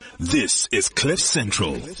This is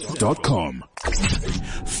CliffCentral.com.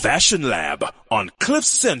 Fashion Lab on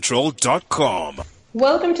CliffCentral.com.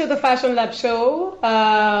 Welcome to the Fashion Lab show.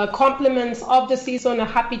 Compliments of the season. A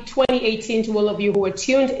happy 2018 to all of you who are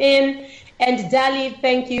tuned in. And Dali,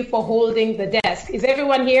 thank you for holding the desk. Is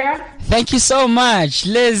everyone here? Thank you so much,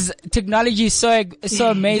 Liz. Technology is so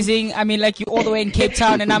amazing. I mean, like, you're all the way in Cape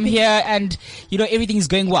Town and I'm here and, everything's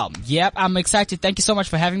going well. Yep, I'm excited. Thank you so much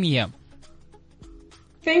for having me here.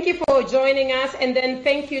 Thank you for joining us. And then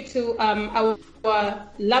thank you to our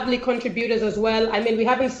lovely contributors as well. I mean, we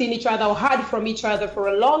haven't seen each other or heard from each other for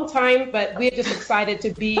a long time, but we're just excited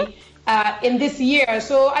to be in this year.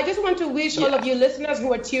 So I just want to wish all of you listeners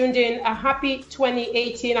who are tuned in a happy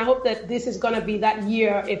 2018. I hope that this is going to be that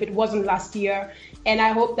year if it wasn't last year. And I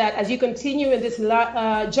hope that as you continue in this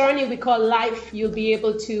journey we call life, you'll be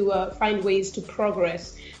able to find ways to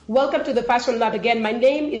progress. Welcome to the Fashion Lab again. My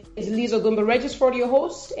name is Liz Ogumba, Registrar, your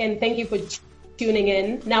host, and thank you for tuning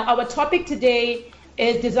in. Now, our topic today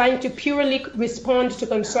is designed to purely respond to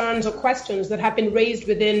concerns or questions that have been raised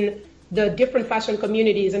within the different fashion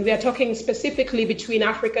communities, and we are talking specifically between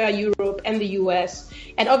Africa, Europe, and the US.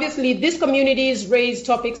 And obviously, these communities raise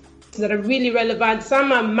topics that are really relevant.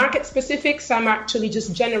 Some are market specific, some are actually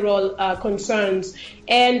just general concerns.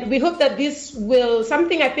 And we hope that this will,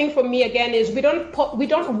 something I think for me again is we don't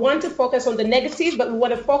want to focus on the negative, but we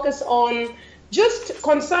want to focus on just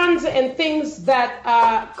concerns and things that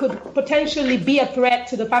could potentially be a threat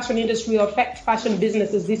to the fashion industry or affect fashion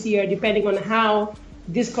businesses this year, depending on how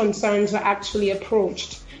these concerns are actually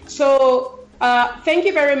approached. So thank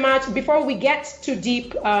you very much. Before we get too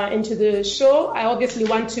deep into the show, I obviously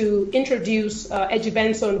want to introduce Edgy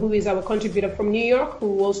Benson, who is our contributor from New York,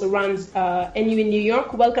 who also runs NU in New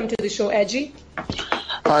York. Welcome to the show, Edgy.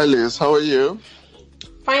 Hi, Liz. How are you?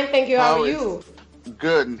 Fine, thank you. How are you?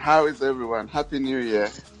 Good. How is everyone? Happy New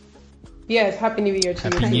Year. Yes, Happy New Year to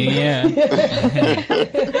you. Happy New Year.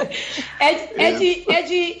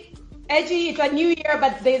 Edgy, it's a new year,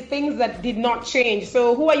 but there's things that did not change.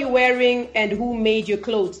 So who are you wearing and who made your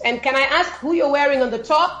clothes? And can I ask who you're wearing on the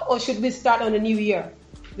top, or should we start on the new year?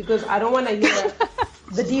 Because I don't want to hear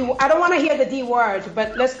the D word,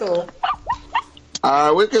 but let's go.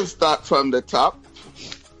 We can start from the top.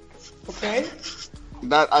 Okay.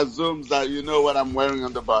 That assumes that you know what I'm wearing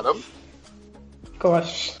on the bottom.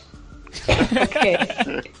 Gosh. Okay.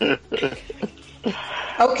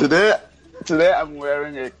 Okay. Today I'm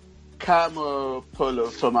wearing a camo polo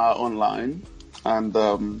from our online, and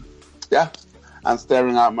I'm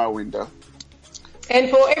staring out my window. And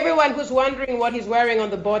for everyone who's wondering what he's wearing on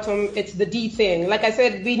the bottom, it's the D thing. Like I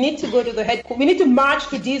said, we need to go to we need to march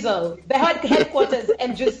to Diesel, the headquarters,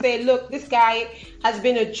 and just say, look, this guy has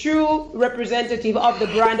been a true representative of the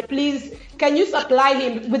brand. Please, can you supply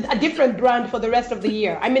him with a different brand for the rest of the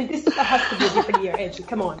year? I mean, this has to be a different year, Edgy.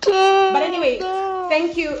 Come on. But anyway,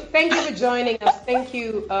 thank you for joining us. Thank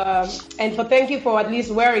you, and thank you for at least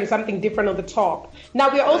wearing something different on the top. Now,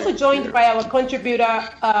 we are also joined by our contributor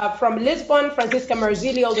from Lisbon, Francisca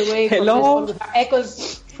Marzilli, all the way from Lisbon with our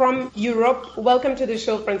echoes from Europe. Welcome to the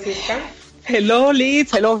show, Francisca. Hello, Liz.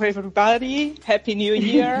 Hello, everybody. Happy New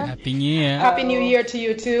Year. Happy New Year. Happy New Year to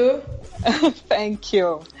you, too. Thank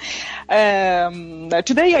you.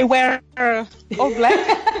 Today I wear all black.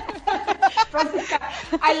 Francisca,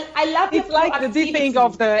 I love it's like the thing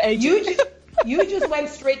of the age. You just went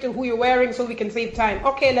straight to who you're wearing so we can save time.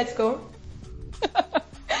 Okay, let's go.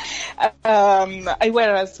 I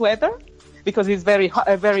wear a sweater because it's very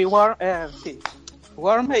warm.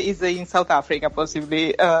 Warm is in South Africa,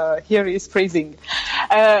 possibly. Here is freezing.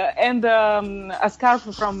 And a scarf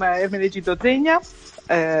from Ermenegildo Zegna,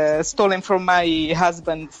 stolen from my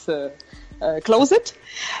husband's closet.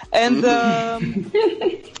 And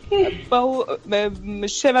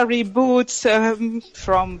Chevrolet boots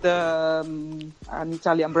from an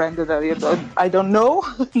Italian brand that I don't know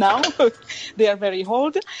now. They are very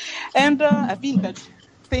old. And a vintage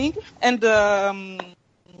thing. And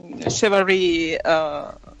Chevrolet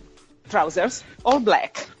trousers, all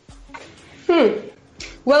black.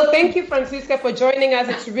 Well, thank you, Francisca, for joining us.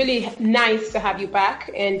 It's really nice to have you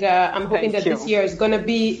back, and I'm hoping that this year is we're going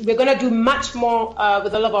to do much more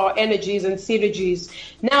with all of our energies and synergies.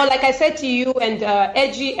 Now, like I said to you and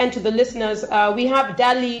Edgy and to the listeners, we have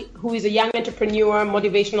Dali, who is a young entrepreneur,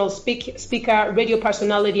 motivational speaker, radio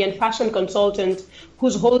personality, and fashion consultant,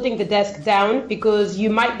 who's holding the desk down, because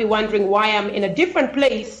you might be wondering why I'm in a different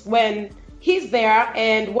place when he's there,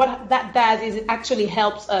 and what that does is it actually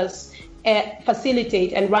helps us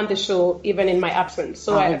facilitate and run the show even in my absence.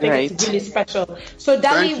 So I think great. it's really special. So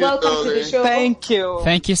Dolly, welcome to the show. Thank you.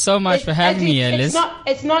 Thank you so much for having me here, Liz.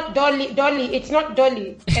 It's not Dolly. It's not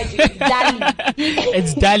Dolly. Dali.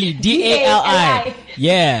 It's Dali. D-A-L-I.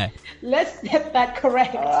 Yeah. Let's get that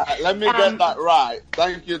correct. Let me get that right.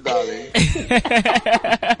 Thank you, darling.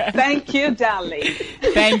 Thank you, darling.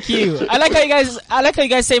 Thank you. I like how you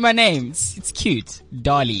guys say my name. It's cute.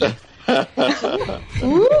 Dolly. Ooh,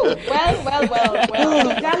 well.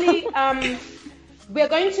 So, Dali, we're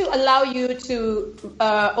going to allow you to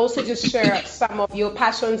also just share some of your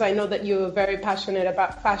passions. I know that you're very passionate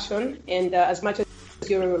about fashion, and as much as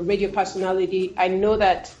you're a radio personality, I know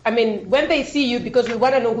that, when they see you, because we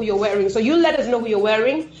want to know who you're wearing, so you let us know who you're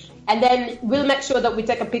wearing, and then we'll make sure that we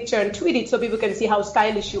take a picture and tweet it so people can see how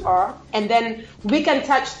stylish you are, and then we can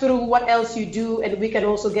touch through what else you do, and we can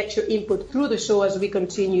also get your input through the show as we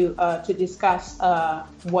continue to discuss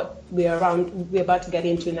what we're about to get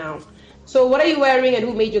into now. So what are you wearing and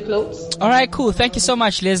who made your clothes? All right, cool. Thank you so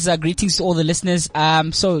much, Liz. Greetings to all the listeners.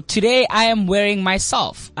 So today I am wearing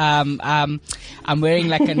myself. I'm wearing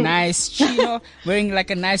like a nice chino, wearing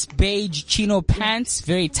like a nice beige chino pants,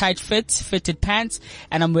 very tight fitted pants,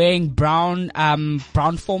 and I'm wearing brown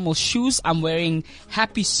formal shoes. I'm wearing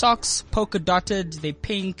happy socks, polka dotted. They're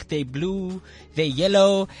pink, they're blue, they're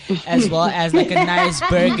yellow, as well as like a nice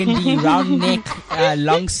burgundy round neck,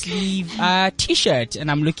 long sleeve t-shirt, and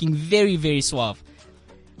I'm looking very, very suave.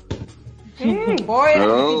 Boy,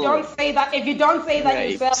 if you don't say that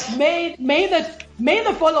Right. yourself, may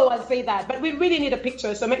the followers say that. But we really need a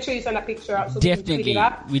picture, so make sure you send a picture out so we can tweet Definitely. it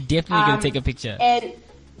up. We're definitely going to take a picture.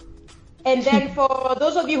 And then for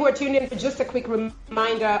those of you who are tuned in, just a quick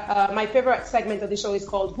reminder, my favorite segment of the show is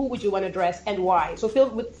called Who Would You Want to Dress and Why? So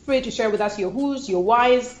feel free to share with us your who's, your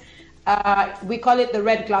whys. We call it the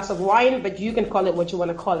red glass of wine, but you can call it what you want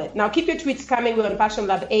to call it. Now keep your tweets coming. We're on Fashion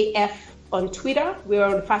Lab AF on Twitter. We're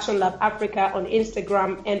on Fashion Lab Africa on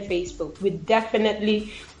Instagram and Facebook. We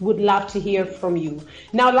definitely would love to hear from you.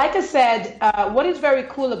 Now, like I said, what is very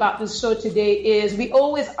cool about this show today is we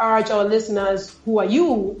always urge our listeners, who are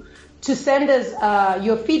you, to send us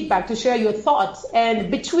your feedback, to share your thoughts. And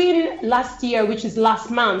between last year, which is last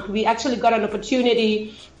month, we actually got an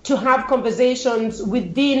opportunity to have conversations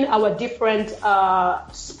within our different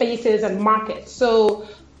spaces and markets. So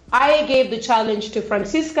I gave the challenge to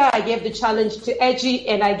Francisca, I gave the challenge to Edgy,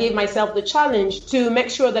 and I gave myself the challenge to make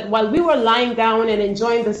sure that while we were lying down and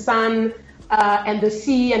enjoying the sun and the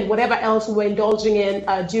sea and whatever else we were indulging in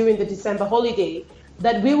during the December holiday,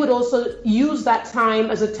 that we would also use that time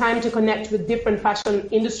as a time to connect with different fashion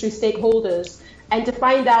industry stakeholders and to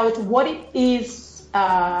find out what it is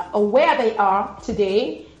or where they are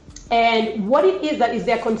today and what it is that is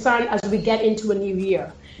their concern as we get into a new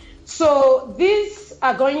year. So these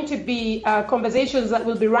are going to be conversations that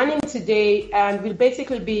we'll be running today, and we'll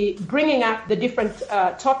basically be bringing up the different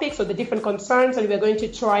topics or the different concerns, and we're going to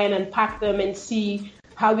try and unpack them and see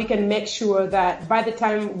how we can make sure that by the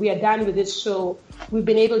time we are done with this show, we've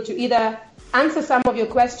been able to either answer some of your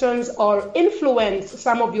questions or influence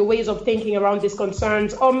some of your ways of thinking around these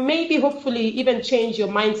concerns, or maybe hopefully even change your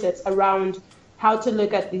mindsets around how to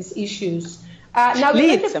look at these issues. Now,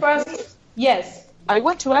 Liz, yes. I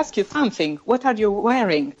want to ask you something. What are you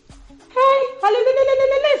wearing?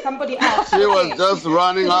 Hey, somebody else. She was just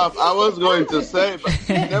running off. I was going to say, but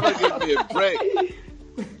you never give me a break.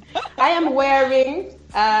 I am wearing,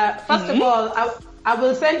 first of all, I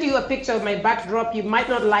will send you a picture of my backdrop. You might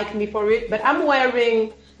not like me for it, but I'm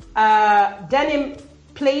wearing denim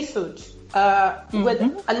playsuit with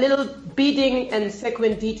a little beading and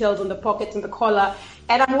sequin details on the pockets and the collar.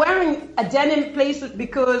 And I'm wearing a denim playsuit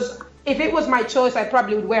because if it was my choice, I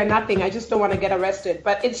probably would wear nothing. I just don't want to get arrested.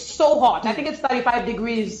 But it's so hot. I think it's 35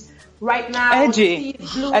 degrees right now. Edgy,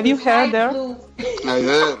 have you heard her? I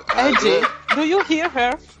did. Edgy, do you hear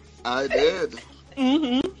her? I did.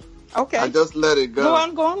 Okay. I just let it go.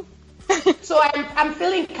 Go on. So I'm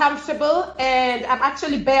feeling comfortable, and I'm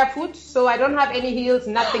actually barefoot, so I don't have any heels,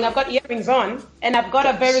 nothing. I've got earrings on, and I've got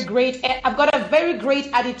a very great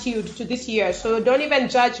attitude to this year. So don't even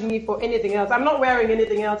judge me for anything else. I'm not wearing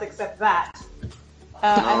anything else except that.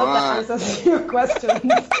 I hope that answers your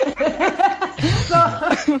question.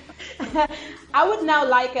 So I would now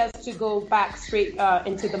like us to go back straight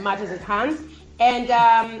into the matters at hand.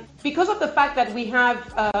 And because of the fact that we have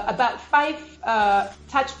about 5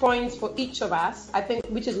 touch points for each of us, I think,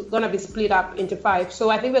 which is going to be split up into 5. So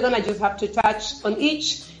I think we're going to just have to touch on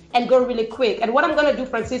each and go really quick. And what I'm going to do,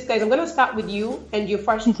 Francisca, is I'm going to start with you and your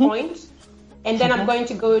first point. And then I'm going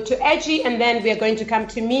to go to Edgy, and then we are going to come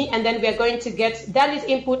to me, and then we are going to get Dali's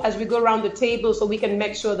input as we go around the table so we can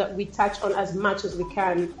make sure that we touch on as much as we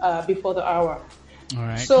can before the hour. All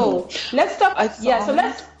right. So let's talk.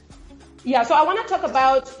 So I want to talk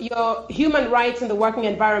about your human rights in the working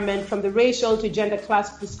environment, from the racial to gender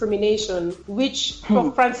class discrimination, which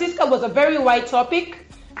for Francisca was a very wide topic.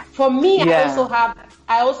 For me, I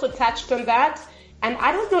also touched on that. And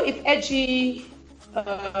I don't know if Edgy,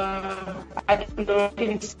 I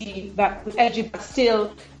didn't see that with Edgy, but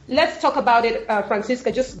still, let's talk about it,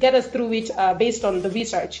 Francisca. Just get us through it based on the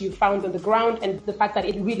research you found on the ground and the fact that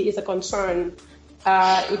it really is a concern.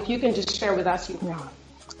 If you can just share with us your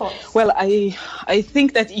thoughts. Well, I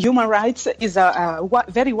think that human rights is a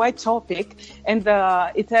very wide topic, and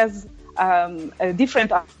it has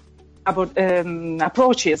different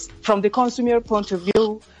approaches from the consumer point of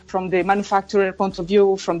view, from the manufacturer point of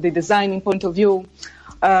view, from the designing point of view.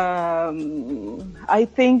 I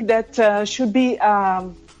think that should be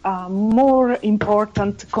more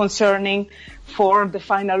important concerning for the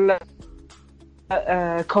final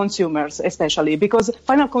consumers, especially because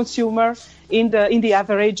final consumer in the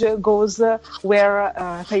average goes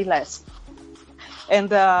where pay less. And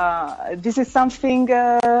this is something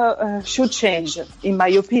should change, in my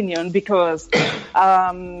opinion, because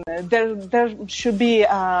there should be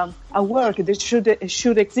a work. There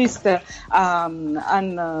should exist a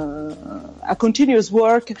continuous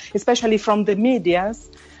work, especially from the medias,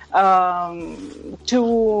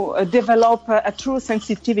 to develop a true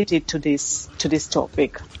sensitivity to this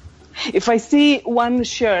topic. If I see one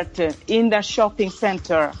shirt in the shopping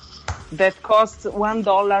center that costs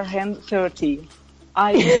 $1.30.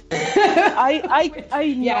 I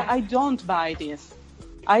don't buy this.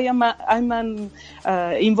 I'm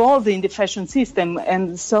involved in the fashion system,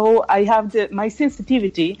 and so I have my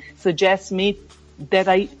sensitivity suggests me that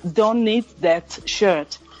I don't need that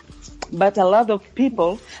shirt. But a lot of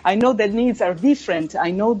people, I know that needs are different.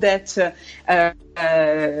 I know that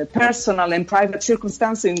personal and private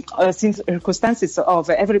circumstances of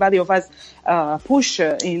everybody of us push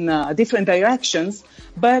in different directions.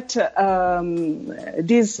 But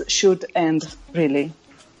this should end, really,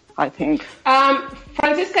 I think.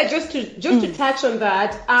 Francisca, just to touch on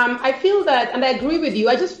that, I feel that, and I agree with you,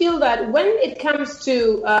 I just feel that when it comes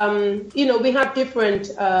to, we have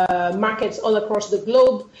different markets all across the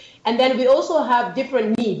globe, and then we also have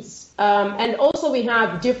different needs. And also we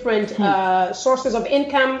have different sources of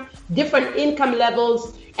income, different income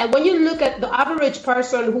levels. And when you look at the average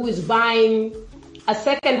person who is buying a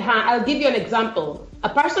second-hand, I'll give you an example. A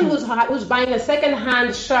person who's buying a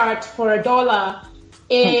second-hand shirt for $1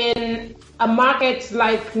 in a market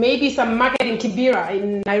like maybe some market in Kibera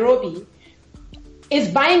in Nairobi is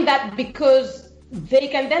buying that because they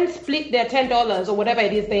can then split their $10 or whatever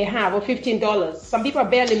it is they have, or $15. Some people are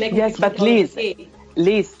barely making $15. Yes, but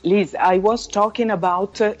Liz, I was talking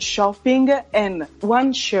about shopping and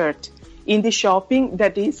one shirt in the shopping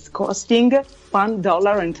that is costing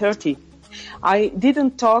 $1.30. I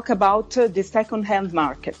didn't talk about the second-hand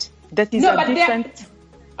market. That is different.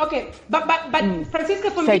 Okay, but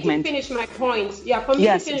Francisca, for segment. Me to finish my point. Yeah, for me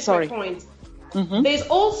to finish my point. Mm-hmm. There's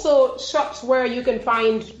also shops where you can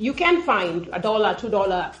find $1,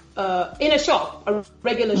 $2 in a shop, a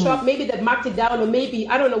regular shop. Maybe they've marked it down, or maybe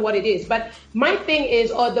I don't know what it is. But my thing is,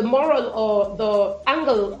 or the moral or the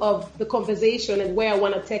angle of the conversation and where I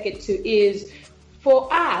want to take it to is, for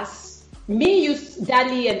us, me, you,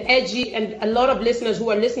 Dali, and Edgy, and a lot of listeners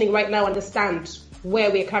who are listening right now understand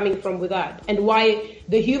where we're coming from with that, and why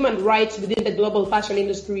the human rights within the global fashion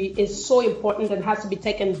industry is so important and has to be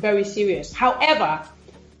taken very serious. However,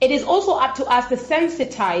 it is also up to us to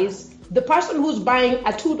sensitize the person who's buying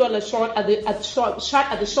a $2 shirt at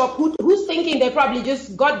the shop, who's thinking they probably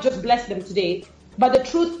God just blessed them today. But the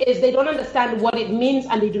truth is they don't understand what it means,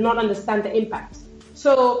 and they do not understand the impact.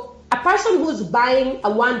 So a person who's buying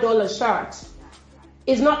a $1 shirt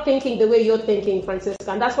is not thinking the way you're thinking, Francisca.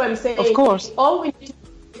 And that's why I'm saying, of course, all we need to do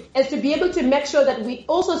is to be able to make sure that we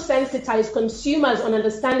also sensitize consumers on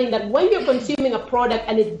understanding that when you're consuming a product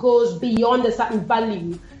and it goes beyond a certain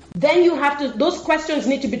value, then you have to, those questions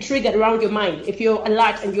need to be triggered around your mind if you're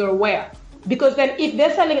alert and you're aware. Because then if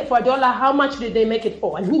they're selling it for $1, how much did they make it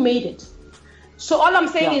for, and who made it? So all I'm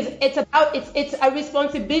saying is it's a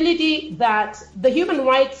responsibility that the human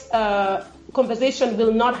rights conversation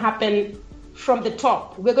will not happen from the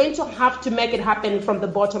top. We're going to have to make it happen from the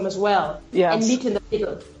bottom as well, and meet in the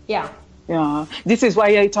middle. Yeah. This is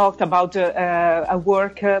why I talked about a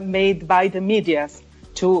work made by the media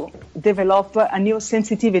to develop a new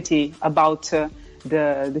sensitivity about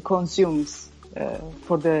the consumes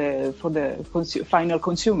for the final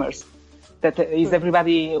consumers. that is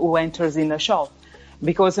everybody who enters in a shop,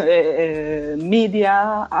 because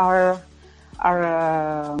media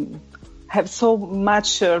have so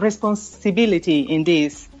much responsibility in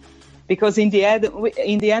this, because in the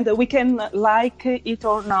end we can like it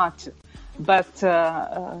or not, but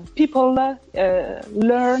people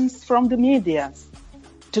learn from the media.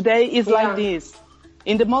 Today is like this.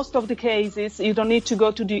 In the most of the cases, you don't need to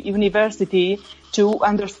go to the university to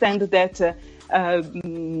understand that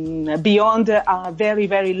beyond a very,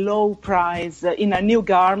 very low price in a new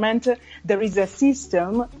garment, there is a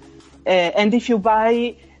system, and if you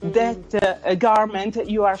buy that garment,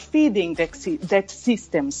 you are feeding that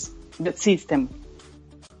system.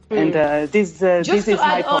 And this is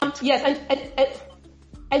my point. Yes,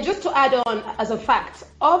 and just to add on as a fact,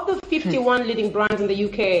 of the 51 leading brands in the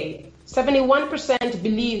UK, 71%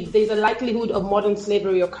 believe there's a likelihood of modern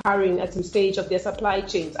slavery occurring at some stage of their supply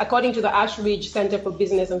chains, according to the Ashridge Center for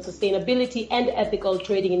Business and Sustainability and Ethical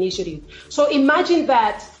Trading Initiative. So imagine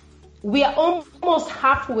that we are almost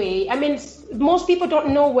halfway. I mean, most people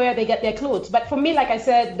don't know where they get their clothes. But for me, like I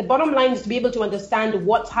said, the bottom line is to be able to understand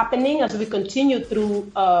what's happening as we continue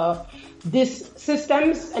through these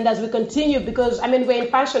systems and as we continue, because, I mean, we're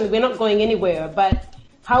in fashion, we're not going anywhere, but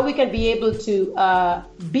how we can be able to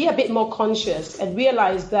be a bit more conscious and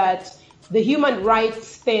realize that the human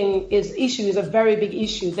rights issue is a very big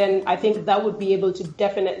issue, then I think that would be able to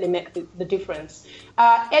definitely make the difference.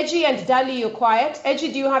 Edgy and Dali, you're quiet.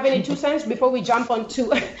 Edgy, do you have any 2 cents before we jump on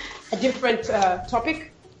to a different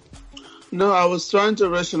topic? No, I was trying to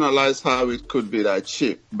rationalize how it could be that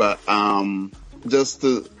cheap, but just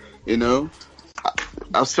to,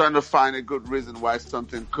 I was trying to find a good reason why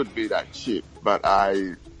something could be that cheap, but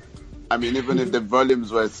I mean, even if the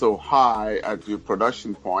volumes were so high at your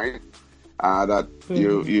production point, that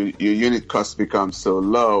your unit cost becomes so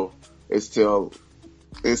low, it's still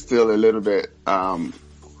a little bit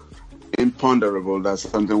imponderable that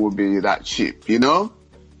something would be that cheap,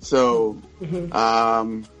 So,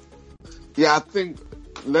 I think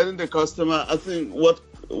letting the customer, I think what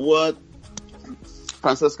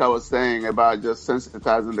Francesca was saying about just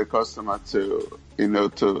sensitizing the customer to,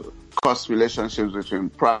 to cost relationships between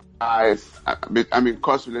cost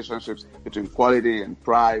relationships between quality and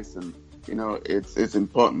price, and, it's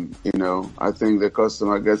important. I think the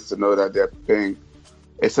customer gets to know that they're paying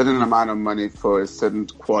a certain amount of money for a certain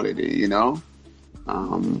quality,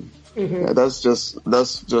 that's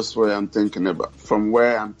just where I'm thinking about, from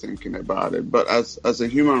where I'm thinking about it. But as a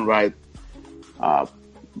human right,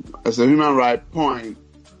 point,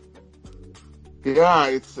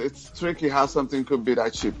 it's tricky how something could be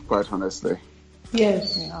that cheap, quite honestly.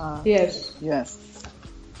 Yes. Yes.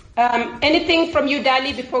 Anything from you,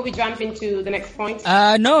 Dali, before we jump into the next point?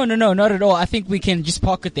 No, not at all. I think we can just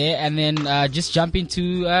park it there and then just jump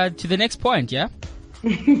into to the next point, yeah?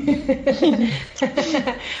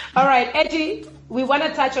 All right, Edgy, we want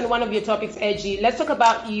to touch on one of your topics, Edgy. Let's talk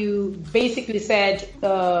about, you basically said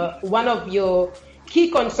one of your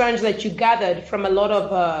key concerns that you gathered from a lot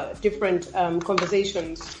of different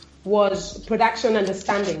conversations was production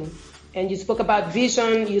understanding. And you spoke about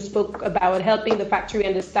vision, you spoke about helping the factory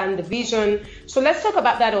understand the vision. So let's talk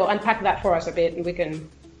about that, or unpack that for us a bit, and we can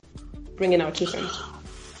bring in our 2 cents.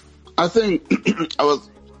 I think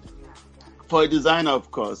for a designer,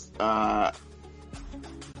 of course,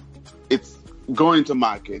 it's going to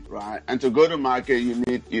market, right? And to go to market, you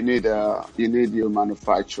need your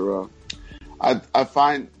manufacturer. I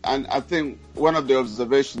find, and I think one of the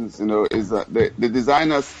observations, is that the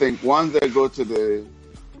designers think once they've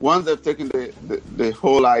taken the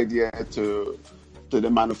whole idea to the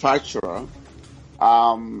manufacturer,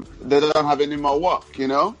 they don't have any more work,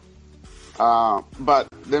 but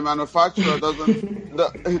the manufacturer doesn't.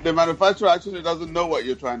 The manufacturer actually doesn't know what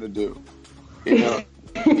you're trying to do. You're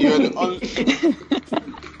the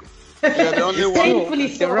only one. Painfully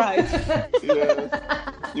so. You're right.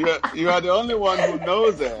 You are the only one who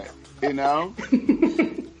knows it.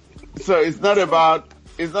 So it's not about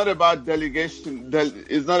delegation.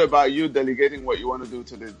 It's not about you delegating what you want to do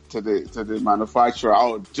to the manufacturer.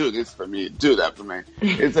 Oh, do this for me, do that for me.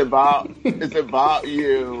 It's about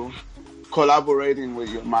you collaborating with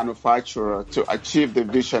your manufacturer to achieve the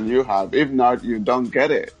vision you have. If not, you don't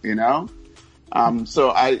get it.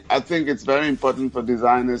 So I think it's very important for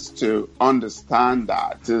designers to understand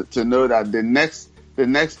that, to know that the next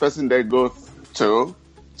person they go to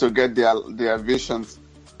get their visions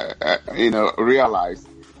realized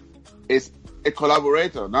is a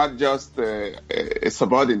collaborator, not just a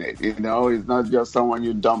subordinate. It's not just someone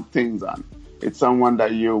you dump things on. It's someone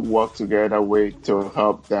that you work together with to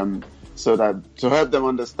help them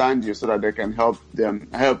understand you, so that they can help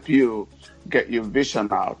you get your vision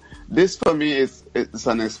out. This for me it's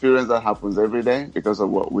an experience that happens every day because of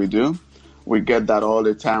what we do. We get that all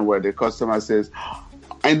the time where the customer says,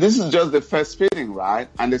 and this is just the first fitting, right?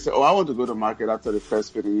 And they say, oh, I want to go to market after the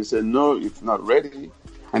first fitting. You say, no, it's not ready.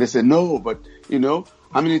 And they say, no, but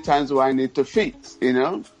how many times do I need to fit,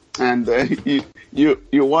 And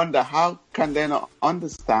you wonder, how can they not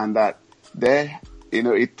understand that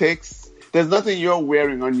it takes, there's nothing you're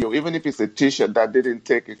wearing on you, even if it's a t-shirt that didn't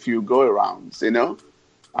take a few go-arounds,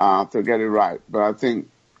 to get it right. But I think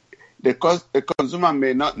the consumer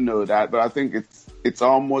may not know that, but I think it's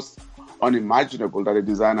almost unimaginable that a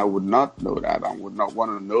designer would not know that and would not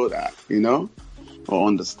want to know that, or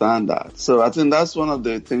understand that. So I think that's one of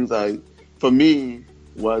the things for me,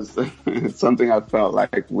 was something I felt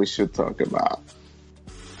like we should talk about.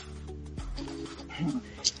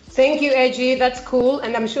 Thank you, Edgy. That's cool.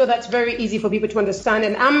 And I'm sure that's very easy for people to understand.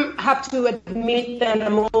 And I have to admit that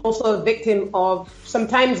I'm also a victim of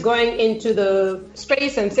sometimes going into the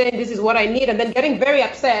space and saying this is what I need and then getting very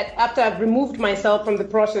upset after I've removed myself from the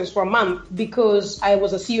process for a month because I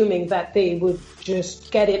was assuming that they would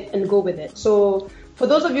just get it and go with it. So for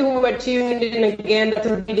those of you who were tuned in again, that's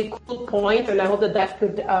a really cool point, and I hope that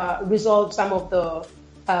could resolve some of the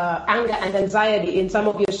anger and anxiety in some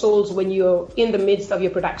of your souls when you're in the midst of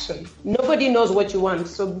your production. Nobody knows what you want,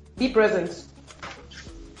 so be present.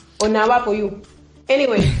 Onawa for you.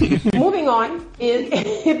 Anyway, moving on.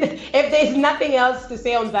 If there's nothing else to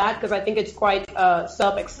say on that, because I think it's quite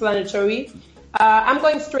self-explanatory, I'm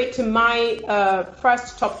going straight to my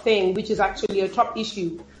first top thing, which is actually a top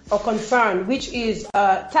issue or concern, which is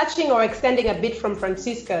touching or extending a bit from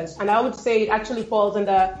Francisca's. And I would say it actually falls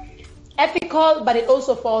under ethical, but it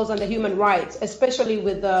also falls under human rights, especially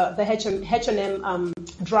with the H&M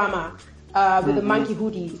drama with the monkey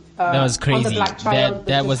hoodie. That was crazy. On the black child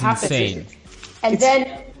that was insane. And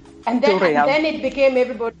then it became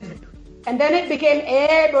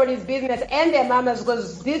everybody's business and their mamas,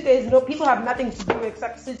 because these days people have nothing to do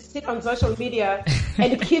except sit on social media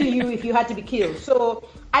and kill you if you had to be killed. So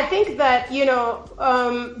I think that,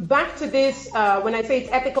 back to this, when I say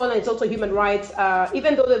it's ethical and it's also human rights,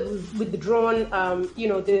 even though with the drone,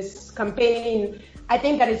 this campaign, I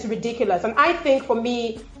think that it's ridiculous. And I think for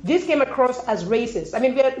me, this came across as racist. I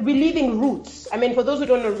mean, we're reliving Roots. I mean, for those who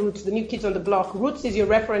don't know Roots, the new kids on the block, Roots is your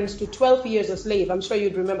reference to 12 Years a Slave. I'm sure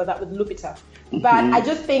you'd remember that with Lupita. But I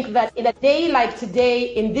just think that in a day like today,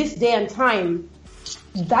 in this day and time,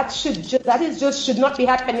 that should not be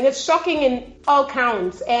happening. It's shocking in all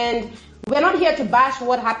counts. And we're not here to bash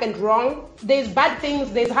what happened wrong. There's bad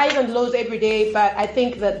things, there's highs and lows every day, but I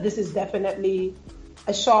think that this is definitely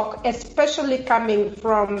a shock, especially coming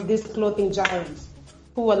from these clothing giants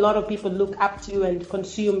who a lot of people look up to and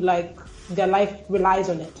consume like their life relies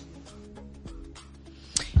on it.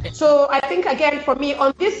 So I think, again, for me,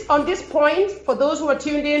 on this point, for those who are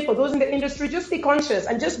tuned in, for those in the industry, just be conscious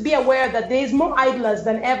and just be aware that there is more idlers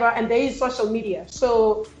than ever and there is social media.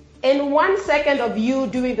 So in 1 second of you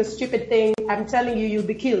doing the stupid thing, I'm telling you, you'll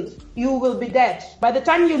be killed. You will be dead. By the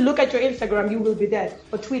time you look at your Instagram, you will be dead,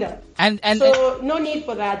 or Twitter. So no need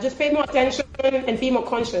for that. Just pay more attention and be more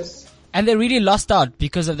conscious. And they really lost out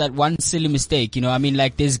because of that one silly mistake. I mean,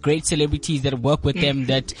 like, there's great celebrities that work with them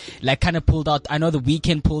that, like, kind of pulled out. I know The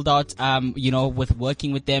Weeknd pulled out, with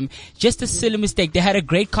working with them. Just a silly mistake. They had a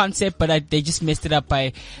great concept, but they just messed it up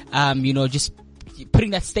by, just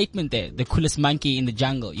putting that statement there, the coolest monkey in the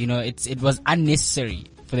jungle. It was unnecessary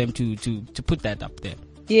for them to put that up there.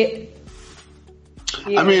 Yeah.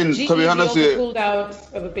 I mean, to be honest with you, pulled out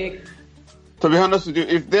of a big. To be honest with you,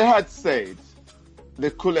 if they had said the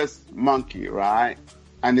coolest monkey, right,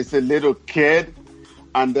 and it's a little kid,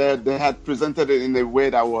 and they had presented it in a way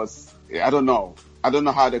that was, I don't know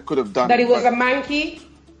how they could have done that it. It was a monkey.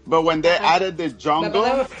 But when they added the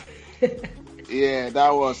jungle. Yeah,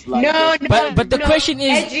 that was like. No. But the question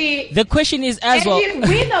is, Edgy, the question is as well.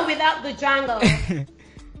 With or without the jungle.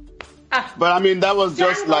 But I mean, that was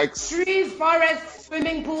just like trees, forest,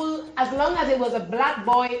 swimming pool. As long as it was a black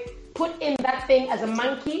boy put in that thing as a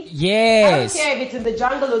monkey. Yes. I don't care if it's in the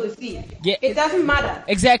jungle or the sea. Yeah. It doesn't matter.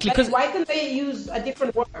 Exactly. Because why can't they use a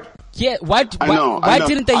different word? Yeah. Why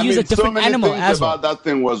didn't they use a different animal as well? About that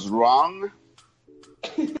thing was wrong.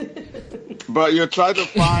 But you try to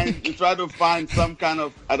find some kind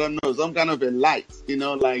of, I don't know, some kind of a light,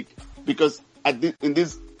 because in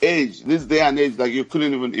this day and age, like, you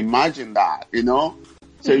couldn't even imagine that,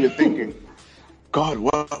 So you're thinking, God,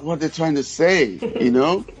 what are they trying to say,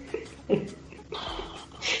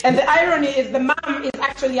 And the irony is the mom is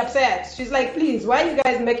actually upset. She's like, please, why are you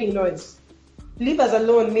guys making noise? Leave us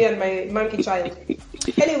alone, me and my monkey child.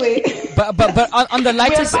 Anyway. But on the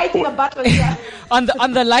lighter we're fighting a battle here. on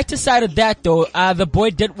the lighter side of that, though, the boy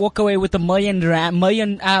did walk away with $1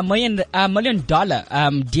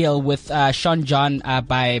 million deal with Sean John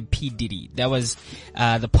by P Diddy. That was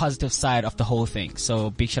the positive side of the whole thing. So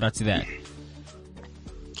big shout out to that.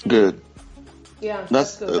 Good. Yeah,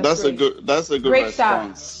 That's a good great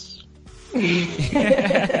response.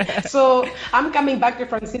 So I'm coming back to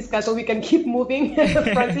Francisca so we can keep moving.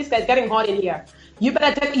 Francisca, it's getting hot in here. You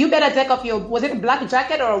better take off your, was it black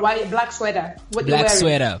jacket or black sweater? What Black you wearing?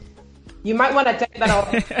 sweater. You might want to take that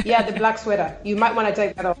off. Yeah, the black sweater. You might want to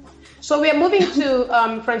take that off. So we are moving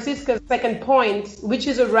to Francisca's second point, which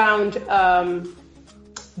is around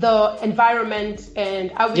the environment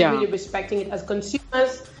and are we really respecting it as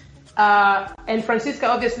consumers? And Francisca,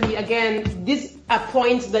 obviously, again, these are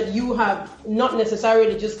points that you have not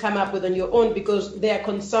necessarily just come up with on your own because they are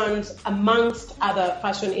concerns amongst other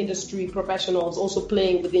fashion industry professionals also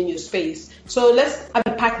playing within your space. So let's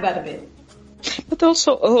unpack that a bit. But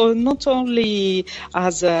also, not only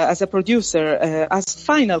as a producer, as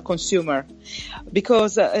final consumer,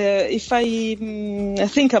 because if I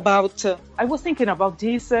think about, I was thinking about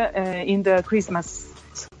this in the Christmas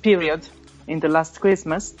period, in the last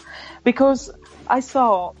Christmas, because I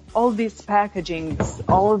saw all these packagings,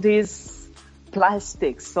 all these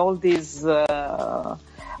plastics, all these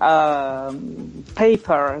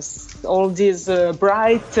papers, all these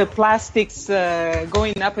bright plastics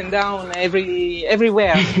going up and down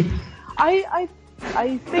everywhere. I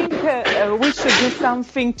think we should do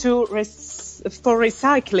something for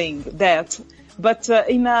recycling that, but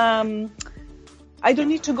I don't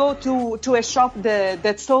need to go to a shop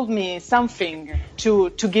that sold me something to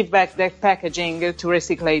give back that packaging to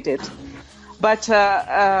recycle it. But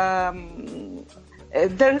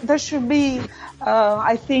there should be,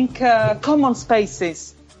 I think, common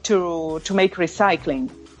spaces to make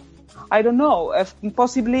recycling. I don't know,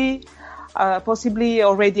 possibly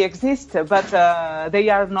already exist, but they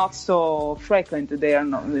are not so frequent. They are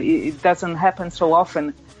not. It doesn't happen so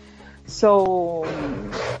often. So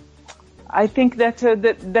I think that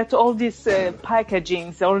all these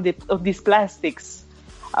packagings, all these plastics,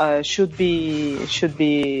 should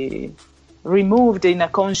be removed in a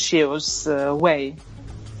conscious way,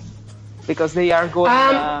 because they are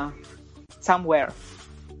going somewhere.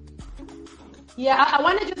 Yeah, I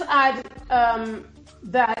want to just add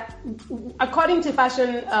that according to a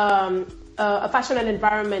fashion and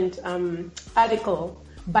environment article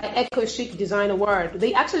by Eco Chic Design Award,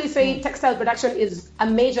 they actually say textile production is a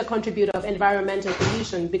major contributor of environmental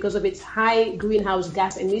pollution because of its high greenhouse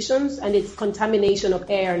gas emissions and its contamination of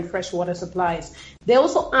air and freshwater supplies. They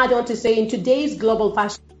also add on to say in today's global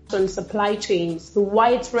fashion supply chains, the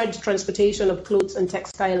widespread transportation of clothes and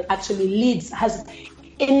textile actually has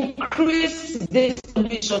increased this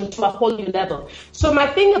pollution to a whole new level. So my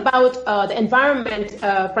thing about the environment,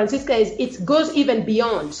 Francisca, is it goes even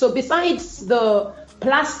beyond. So besides the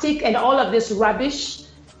plastic and all of this rubbish,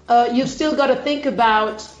 you've still got to think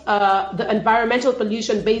about the environmental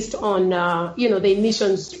pollution based on, the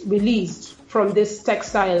emissions released from this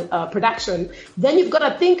textile production. Then you've got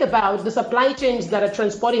to think about the supply chains that are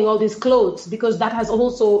transporting all these clothes, because that has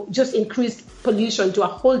also just increased pollution to a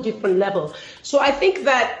whole different level. So I think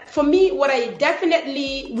that for me, what I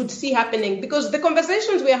definitely would see happening, because the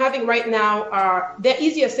conversations we're having right now they're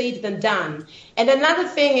easier said than done. And another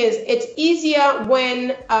thing is it's easier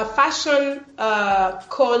when a fashion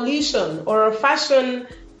coalition or a fashion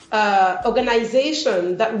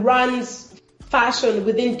organization that runs fashion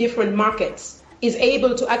within different markets is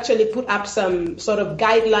able to actually put up some sort of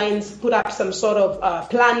guidelines, put up some sort of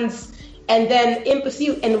plans, and then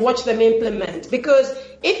see and watch them implement. Because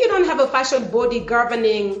if you don't have a fashion body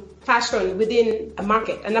governing fashion within a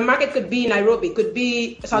market, and the market could be Nairobi, could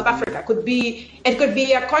be South Africa, it could be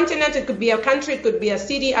a continent, it could be a country, it could be a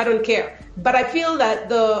city, I don't care. But I feel that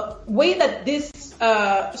the way that this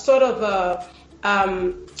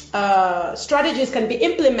strategies can be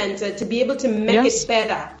implemented to be able to make it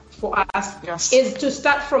better for us is to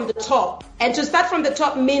start from the top. And to start from the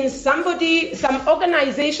top means some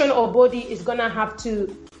organization or body is going to have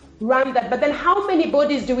to run that. But then how many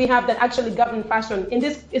bodies do we have that actually govern fashion in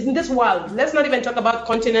this world? Let's not even talk about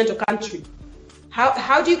continent or country.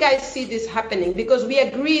 How do you guys see this happening? Because we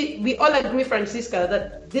all agree, Francisca,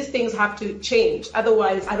 that these things have to change.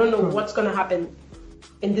 Otherwise, I don't know what's going to happen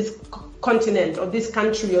in this continent or this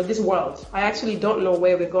country or this world. I actually don't know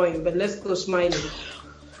where we're going, but let's go smiling.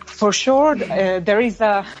 For sure, there is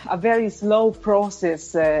a very slow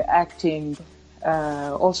process acting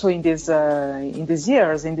also in these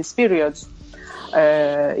years, in these periods.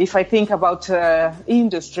 If I think about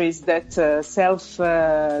industries that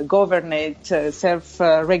self-governate, they have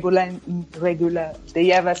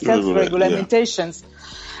self-regulamentations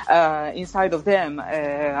inside of them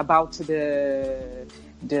about the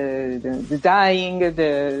dyeing,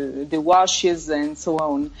 the washes, and so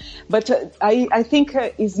on. But I think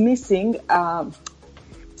is missing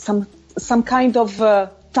some kind of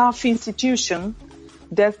tough institution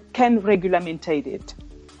that can regulate it.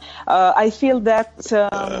 I feel that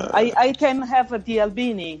I can have the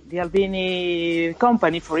Albini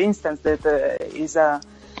company, for instance, that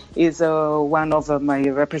is one of my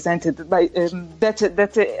representatives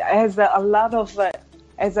that has a lot of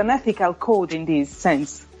as an ethical code in this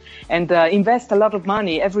sense, and invest a lot of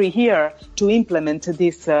money every year to implement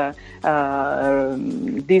this part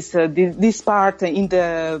in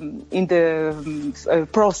the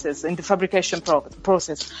process, in the fabrication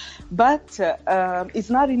process. But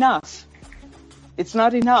it's not enough. It's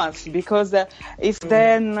not enough because if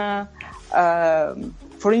then,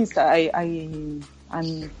 for instance,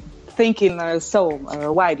 I'm thinking so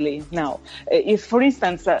widely now. If, for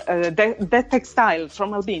instance, that textile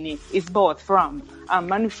from Albini is bought from a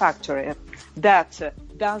manufacturer that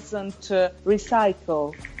doesn't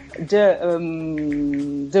recycle the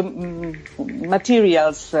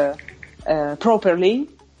materials properly,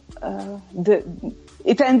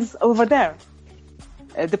 it ends over there.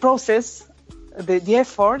 The process, the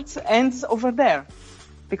effort ends over there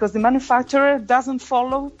because the manufacturer doesn't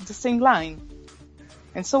follow the same line.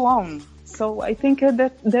 And so on. So I think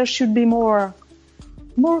that there should be a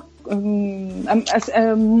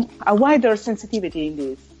wider sensitivity in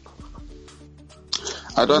this.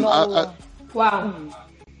 Wow.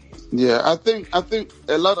 Yeah, I think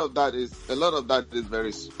a lot of that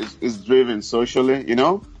is driven socially. You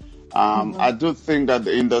know, I do think that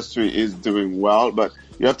the industry is doing well, but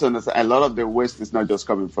you have to understand a lot of the waste is not just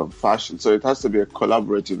coming from fashion, so it has to be a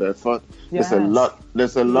collaborative effort. Yes.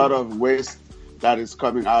 There's a lot of waste that is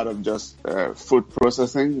coming out of just food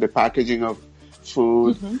processing, the packaging of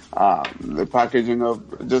food, the packaging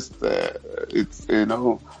of just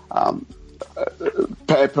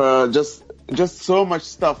pepper, just so much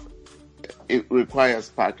stuff. It requires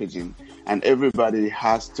packaging, and everybody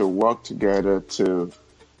has to work together to.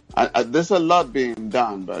 There's a lot being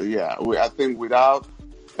done, but yeah, I think without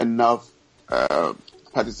enough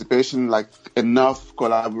participation, like enough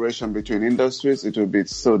collaboration between industries, it will be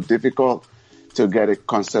so difficult to get a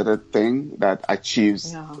concerted thing that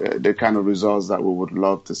achieves the kind of results that we would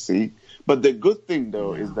love to see. But the good thing,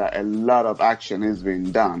 though, is that a lot of action is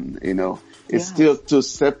being done. You know, it's still too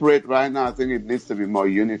separate right now. I think it needs to be more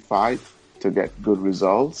unified to get good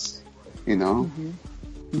results. You know,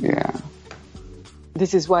 yeah.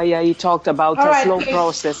 This is why I talked about slow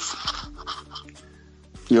process.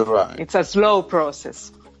 You're right. It's a slow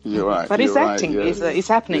process. You're right. But it's acting. Yes. It's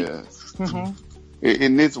happening. Yes.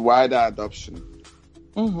 It needs wider adoption.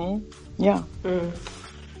 Yeah.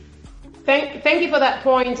 Thank you for that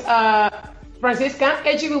point, Francisca.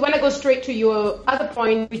 Eji, we want to go straight to your other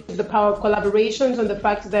point, which is the power of collaborations and the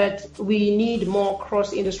fact that we need more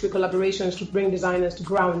cross-industry collaborations to bring designers to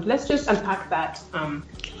ground. Let's just unpack that a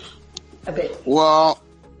bit. Well,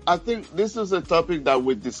 I think this is a topic that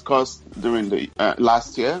we discussed during the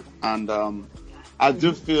last year, and I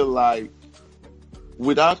do feel like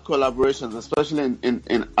without collaborations, especially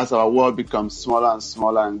in as our world becomes smaller and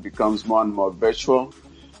smaller and becomes more and more virtual,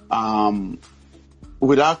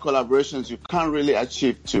 without collaborations, you can't really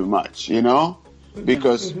achieve too much, you know,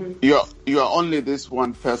 because you're only this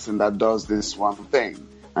one person that does this one thing,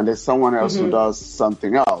 and there's someone else who does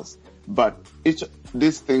something else. But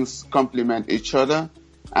these things complement each other,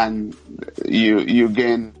 and you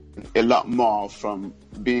gain a lot more from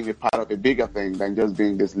being a part of a bigger thing than just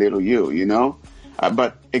being this little you know.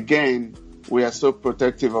 But again, we are so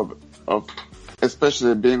protective of,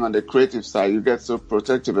 especially being on the creative side, you get so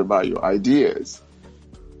protective about your ideas.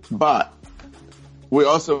 But we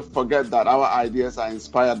also forget that our ideas are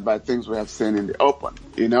inspired by things we have seen in the open,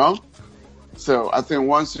 you know? So I think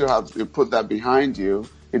once you put that behind you,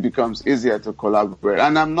 it becomes easier to collaborate.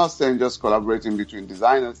 And I'm not saying just collaborating between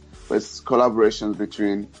designers, but it's collaborations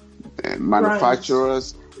between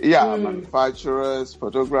manufacturers, manufacturers,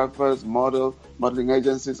 photographers, modeling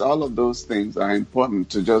agencies. All of those things are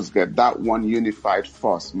important to just get that one unified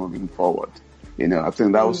force moving forward. You know, I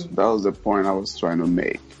think that was the point I was trying to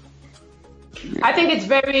make. Yeah. I think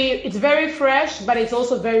it's very fresh, but it's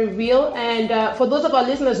also very real. And for those of our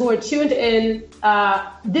listeners who are tuned in,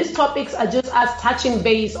 these topics are just us touching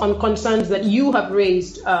base on concerns that you have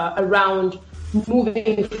raised around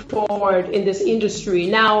moving forward in this industry.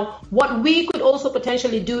 Now, what we could also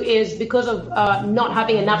potentially do is, because of not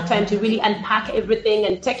having enough time to really unpack everything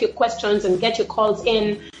and take your questions and get your calls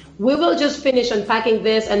in, we will just finish unpacking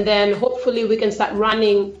this, and then hopefully we can start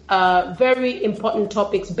running very important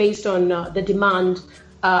topics based on the demand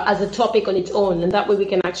as a topic on its own, and that way we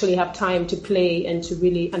can actually have time to play and to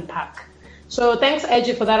really unpack. So thanks,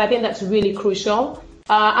 Edgy, for that. I think that's really crucial.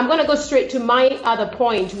 I'm going to go straight to my other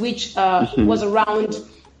point, which was around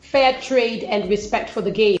fair trade and respect for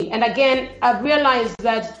the game. And again, I've realized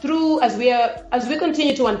that as we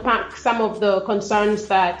continue to unpack some of the concerns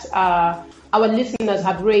that our listeners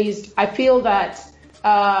have raised, I feel that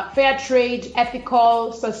fair trade,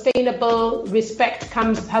 ethical, sustainable, respect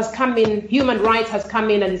has come in, human rights has come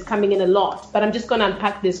in and is coming in a lot. But I'm just going to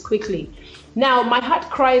unpack this quickly. Now, my heart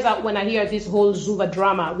cries out when I hear this whole Zuva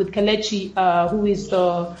drama with Kelechi, who is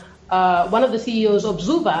one of the CEOs of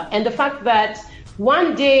Zuva, and the fact that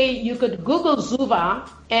one day you could Google Zuva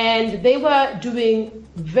and they were doing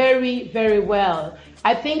very, very well.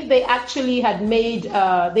 I think they actually had made,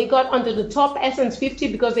 they got onto the top Essence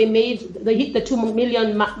 50 because they hit the $2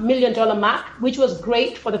 million mark, which was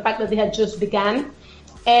great for the fact that they had just began.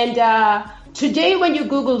 And today when you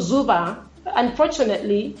Google Zuva,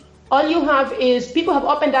 unfortunately, all you have is people have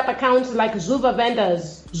opened up accounts like Zuva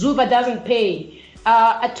vendors. Zuva doesn't pay.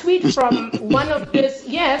 A tweet from one of this,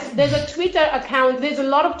 yes, there's a Twitter account. There's a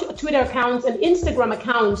lot of Twitter accounts and Instagram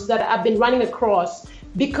accounts that I've been running across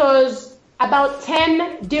because about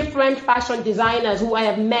 10 different fashion designers who I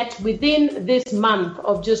have met within this month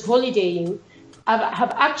of just holidaying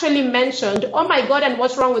have actually mentioned, oh my God, and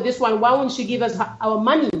what's wrong with this one? Why won't you give us our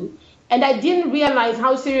money? And I didn't realize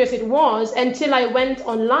how serious it was until I went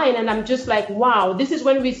online, and I'm just like, wow, this is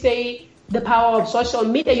when we say the power of social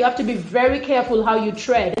media. You have to be very careful how you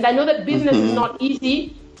tread. And I know that business is not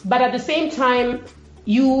easy, but at the same time,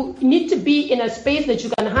 you need to be in a space that you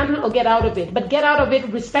can handle or get out of it. But get out of it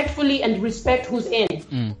respectfully and respect who's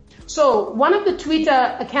in. So one of the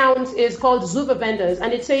Twitter accounts is called Zuva Vendors,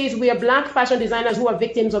 and it says, we are Black fashion designers who are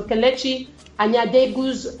victims of Kelechi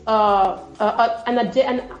Anyadegu's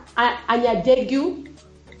Anyadegu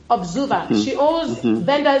of Zuva. She owes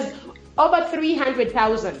vendors over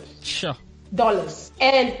 $300,000. Sure.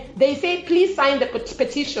 And they say, please sign the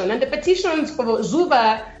petition. And the petitions for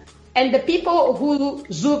Zuva and the people who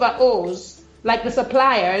Zuva owes, like the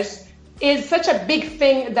suppliers, is such a big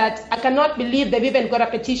thing that I cannot believe they've even got a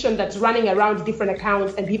petition that's running around different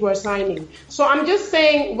accounts and people are signing. So I'm just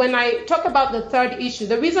saying, when I talk about the third issue,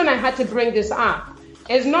 the reason I had to bring this up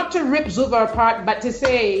is not to rip Zuva apart, but to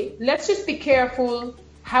say, let's just be careful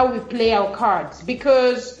how we play our cards,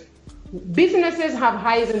 because businesses have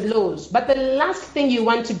highs and lows. But the last thing you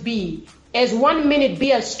want to be is 1 minute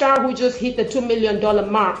be a star who just hit the $2 million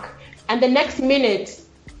mark, and the next minute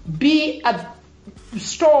be a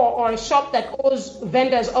store or a shop that owes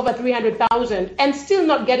vendors over $300,000 and still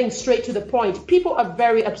not getting straight to the point. People are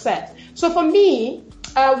very upset. So for me,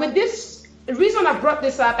 with this, the reason I brought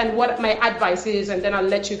this up and what my advice is, and then I'll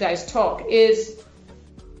let you guys talk, is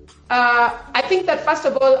I think that first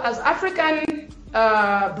of all, as African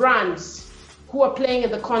brands who are playing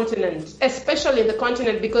in the continent, especially in the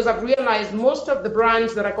continent, because I've realized most of the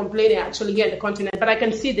brands that are complaining are actually here in the continent, but I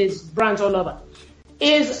can see these brands all over,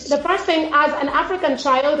 is the first thing, as an African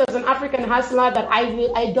child, as an African hustler, that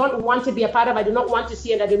I don't want to be a part of, I do not want to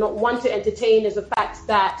see, and I do not want to entertain, is the fact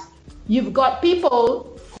that you've got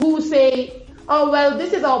people who say, oh, well,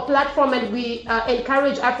 this is our platform and we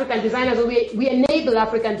encourage African designers, or we enable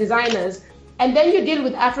African designers. And then you deal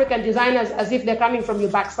with African designers as if they're coming from your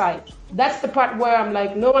backside. That's the part where I'm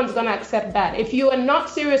like, no one's going to accept that. If you are not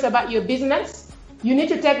serious about your business, you need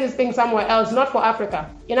to take this thing somewhere else, not for Africa.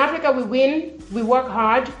 In Africa, we win, we work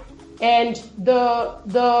hard, and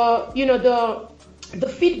the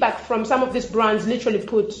feedback from some of these brands literally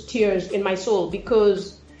put tears in my soul,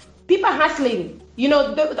 because people are hustling. You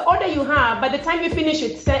know, the order you have, by the time you finish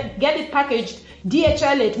it, get it packaged,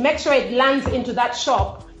 DHL it, make sure it lands into that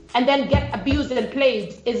shop, and then get abused and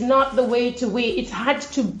played is not the way to win. It's hard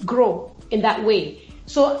to grow in that way.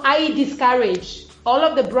 So I discourage all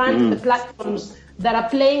of the brands, the platforms that are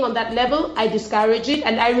playing on that level. I discourage it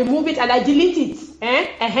and I remove it and I delete it.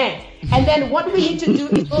 And then what we need to do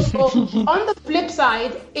is also, on the flip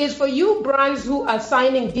side, is for you brands who are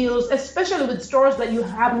signing deals, especially with stores that you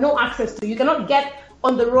have no access to. You cannot get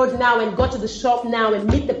on the road now and go to the shop now and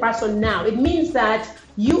meet the person now. It means that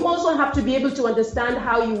you also have to be able to understand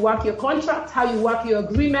how you work your contracts, how you work your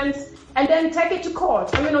agreements, and then take it to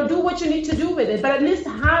court. I mean, do what you need to do with it, but at least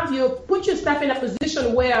put your stuff in a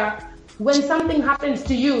position where when something happens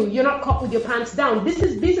to you, you're not caught with your pants down. This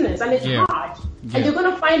is business and it's hard. Yeah. And you're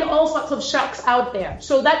going to find all sorts of sharks out there.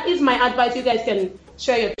 So that is my advice. You guys can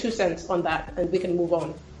share your 2 cents on that and we can move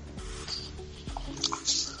on.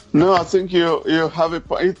 No, I think you have a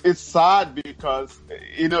point. It's sad because,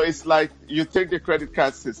 it's like you take the credit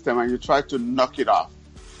card system and you try to knock it off,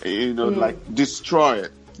 like destroy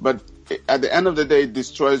it. But at the end of the day, it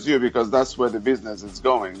destroys you because that's where the business is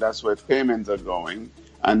going. That's where payments are going.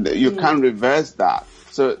 And you can't reverse that.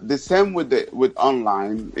 So the same with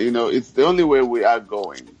online, it's the only way we are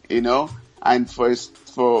going, and for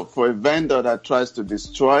a vendor that tries to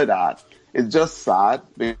destroy that, it's just sad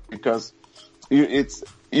because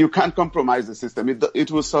you can't compromise the system.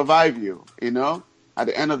 It will survive you, At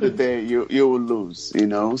the end of the day, you will lose,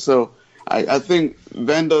 So I think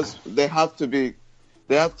vendors, they have to be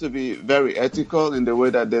very ethical in the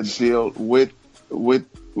way that they deal with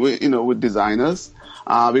designers.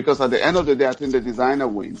 Because at the end of the day, I think the designer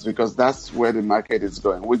wins because that's where the market is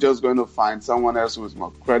going. We're just going to find someone else who's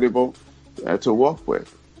more credible to work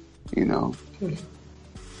with,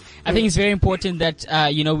 I think it's very important that,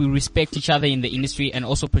 we respect each other in the industry and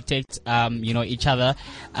also protect, each other.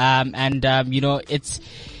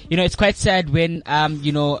 It's quite sad when,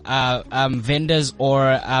 vendors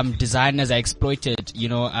or, designers are exploited,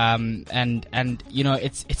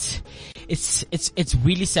 it's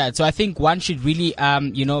really sad. So I think one should really,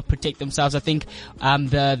 protect themselves. I think,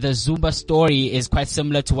 the Zumba story is quite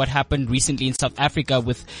similar to what happened recently in South Africa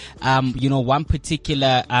with, one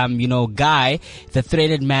particular, guy, the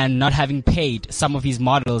threaded man, not having paid some of his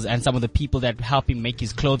models and some of the people that helped him make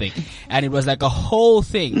his clothing. And it was like a whole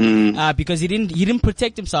thing, because he didn't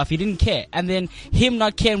protect himself. He didn't care. And then him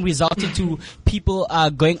not caring resulted to people,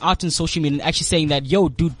 going out on social media and actually saying that, yo,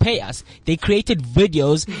 dude, pay us. They created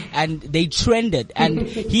videos and they trended and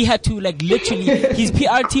he had to literally, his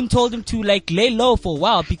PR team told him to lay low for a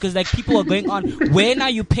while because people are going on, when are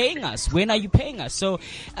you paying us? When are you paying us? So,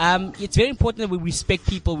 it's very important that we respect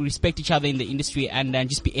people, we respect each other in the industry and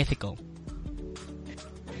just be ethical.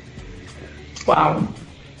 Wow.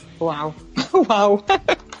 Wow.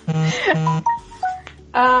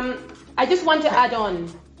 I just want to add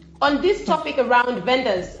on this topic around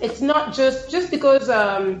vendors. It's not just because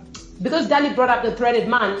Dali brought up the threaded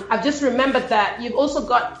man. I've just remembered that you've also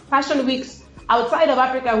got fashion weeks outside of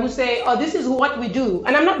Africa who say, oh, this is what we do.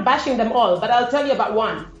 And I'm not bashing them all, but I'll tell you about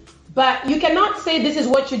one. But you cannot say this is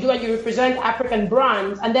what you do and you represent African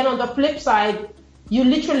brands. And then on the flip side, you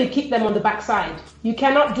literally kick them on the backside. You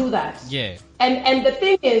cannot do that. Yeah. And the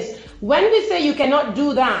thing is, when we say you cannot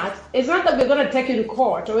do that, it's not that we're going to take you to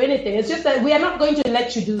court or anything. It's just that we are not going to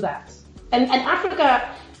let you do that. And Africa,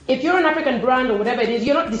 if you're an African brand or whatever it is,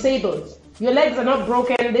 you're not disabled. Your legs are not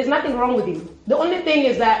broken. There's nothing wrong with you. The only thing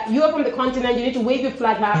is that you are from the continent. You need to wave your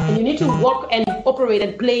flag up and you need to walk and operate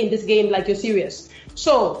and play in this game like you're serious.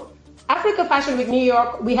 So Africa Fashion Week New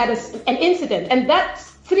York, we had an incident. And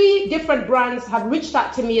that's 3 different brands have reached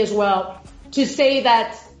out to me as well to say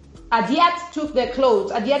that Adiat took their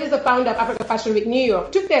clothes. Adiat is the founder of Africa Fashion Week New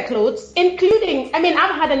York, took their clothes, including, I've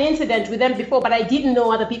had an incident with them before, but I didn't know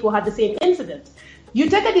other people had the same incident. You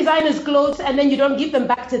take a designer's clothes and then you don't give them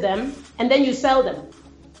back to them and then you sell them.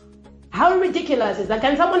 How ridiculous is that?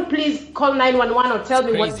 Can someone please call 911 or tell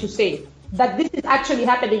me what to say? That this is actually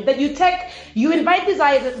happening. That you invite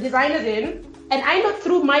designers in, and I know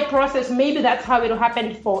through my process, maybe that's how it'll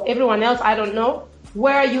happen for everyone else, I don't know,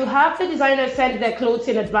 where you have the designer send their clothes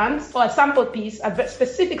in advance or a sample piece, a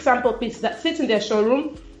specific sample piece that sits in their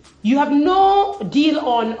showroom. You have no deal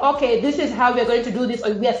on, okay, this is how we're going to do this,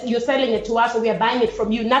 or you're selling it to us, or we are buying it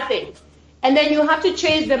from you, nothing. And then you have to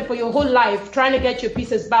chase them for your whole life, trying to get your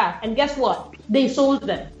pieces back. And guess what? They sold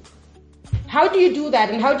them. How do you do that?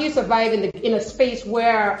 And how do you survive in a space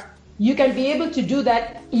where you can be able to do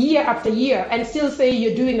that year after year and still say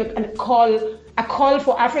you're doing a call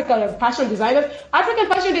for African fashion designers? African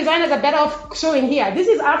fashion designers are better off showing here. This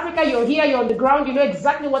is Africa, you're here, you're on the ground, you know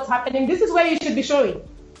exactly what's happening. This is where you should be showing.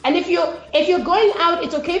 And if you're going out,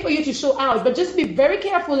 it's okay for you to show out, but just be very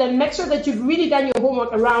careful and make sure that you've really done your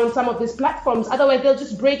homework around some of these platforms. Otherwise, they'll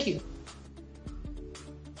just break you.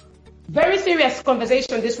 Very serious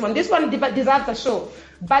conversation, this one. This one deserves a show.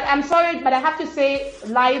 But I'm sorry, but I have to say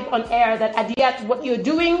live on air that Adiat, what you're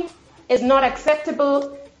doing is not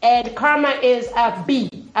acceptable, and karma is a B.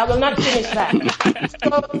 I will not finish that.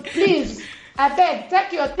 So please, I beg,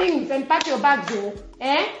 take your things and pack your bags,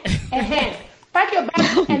 Pack your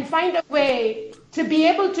bags and find a way to be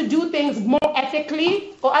able to do things more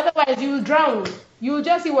ethically, or otherwise you will drown. You will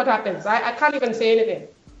just see what happens. I can't even say anything.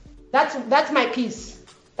 That's my piece.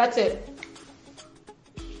 That's it.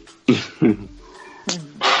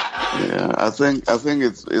 Yeah, I think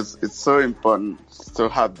it's so important to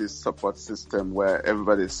have this support system where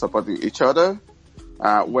everybody is supporting each other,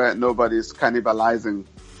 where nobody's cannibalizing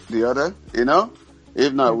the other.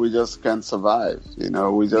 If not, we just can't survive.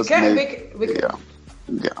 We just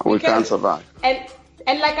we can't survive.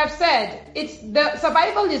 And like I've said, the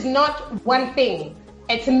survival is not one thing.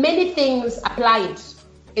 It's many things applied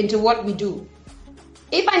into what we do.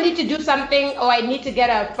 If I need to do something, or I need to get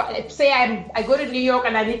I go to New York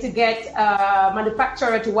and I need to get a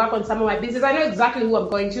manufacturer to work on some of my business, I know exactly who I'm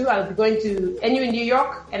going to. I'll be going to NU in New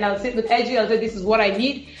York, and I'll sit with Edgy. I'll say, this is what I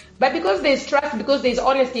need. But because there's trust, because there's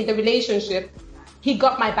honesty in the relationship, he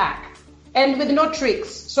got my back. And with no tricks.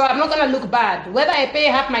 So I'm not going to look bad. Whether I pay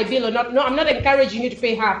half my bill or not, no, I'm not encouraging you to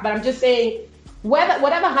pay half, but I'm just saying,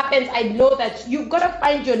 whatever happens, I know that you've got to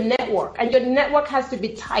find your network, and your network has to be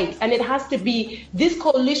tight, and it has to be this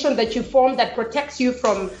coalition that you form that protects you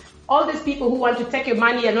from all these people who want to take your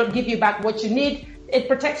money and not give you back what you need. It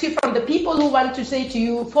protects you from the people who want to say to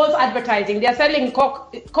you false advertising. They're selling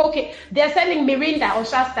Coke, they're selling Mirinda or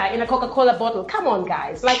Shasta in a Coca-Cola bottle. Come on,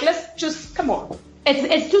 guys. Let's just, come on.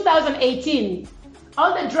 It's 2018.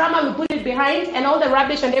 All the drama, we put it behind, and all the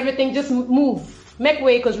rubbish and everything, just move. Make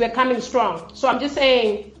way, because we're coming strong. So I'm just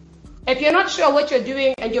saying, if you're not sure what you're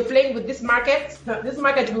doing and you're playing with this market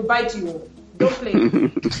will bite you. Don't play.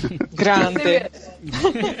 Grande.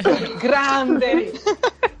 Grande.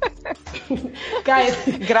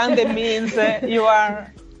 Guys. Grande means you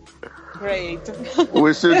are great.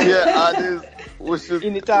 We should hear Adi's.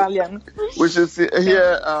 In Italian. We should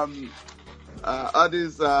hear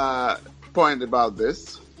Adi's point about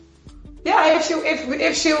this. Yeah,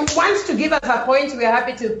 if she wants to give us her point, we're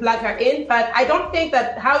happy to plug her in. But I don't think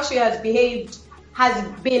that how she has behaved has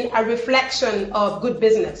been a reflection of good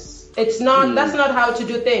business. It's not. That's not how to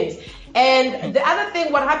do things. And the other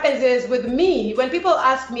thing, what happens is with me, when people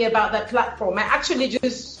ask me about that platform,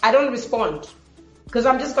 I don't respond, because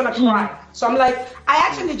I'm just gonna cry. So I'm like, I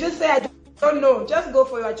actually just say I don't know. Just go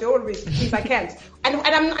for it at your own risk, if I can't. And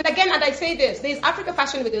I say this, there's Africa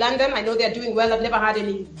Fashion Week London. I know they're doing well. I've never had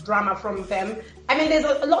any drama from them. I mean, there's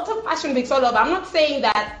a lot of fashion weeks all over. I'm not saying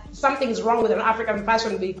that something's wrong with an African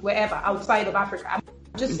Fashion Week wherever outside of Africa. I'm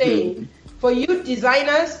just saying, for you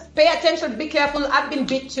designers, pay attention, be careful. I've been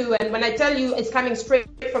beat too, and when I tell you it's coming straight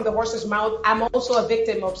from the horse's mouth, I'm also a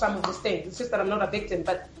victim of some of these things. It's just that I'm not a victim,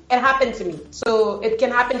 but it happened to me. So it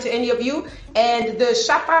can happen to any of you, and the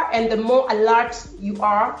sharper and the more alert you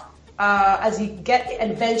are as you get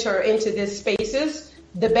and venture into these spaces,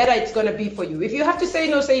 the better it's going to be for you. If you have to say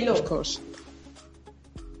no, say no. Of course.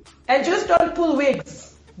 And just don't pull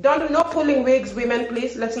wigs. No pulling wigs, women,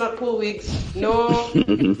 please. Let's not pull wigs. No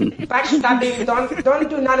backstabbing. Don't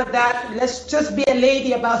do none of that. Let's just be a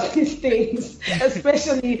lady about these things,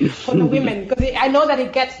 especially for the women, because I know that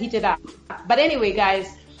it gets heated up. But anyway,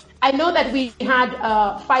 guys, I know that we had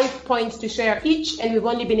 5 points to share each, and we've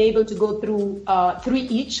only been able to go through 3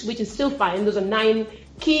 each, which is still fine. Those are 9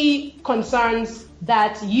 key concerns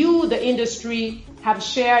that you, the industry, have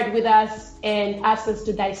shared with us and asked us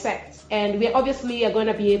to dissect. And we obviously are going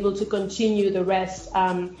to be able to continue the rest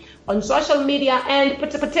on social media and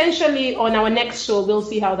potentially on our next show. We'll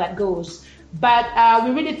see how that goes. But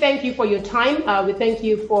we really thank you for your time. We thank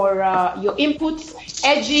you for your inputs.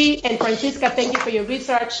 Edgy and Francisca, thank you for your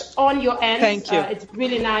research on your end. Thank you. It's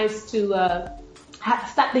really nice to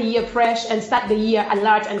start the year fresh and start the year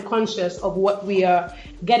alert and conscious of what we are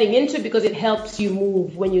getting into, because it helps you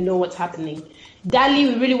move when you know what's happening.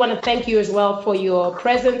 Dali, we really want to thank you as well for your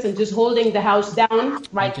presence and just holding the house down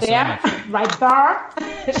right there, right there.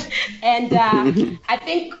 And I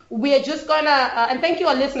think we are just going to, and thank you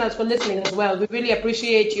our listeners for listening as well. We really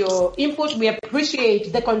appreciate your input. We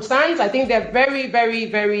appreciate the concerns. I think they're very, very,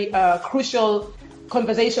 very crucial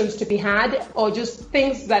conversations to be had, or just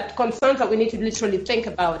concerns that we need to literally think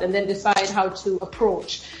about and then decide how to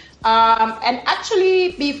approach. And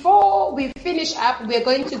actually, before we finish up, we're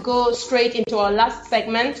going to go straight into our last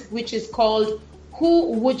segment, which is called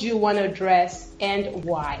Who Would You Want to Address and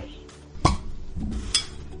Why?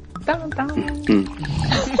 Dun, dun.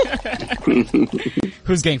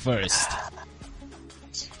 Who's going first?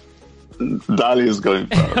 Dali is going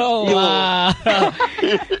first. Oh, wow.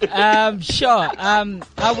 Sure.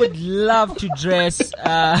 I would love to dress,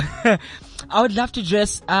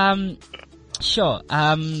 Sure.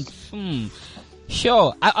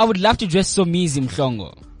 Sure. I would love to dress Somizi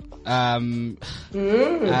Mhlongo. I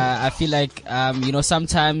feel like,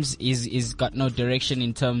 sometimes he's got no direction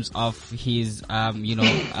in terms of his,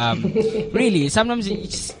 really, sometimes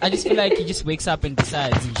I just feel like he just wakes up and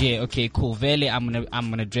decides, yeah, okay, cool, Vele, I'm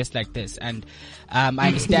gonna dress like this. And, I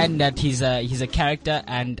understand that he's a character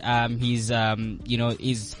and, he's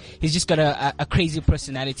just got a crazy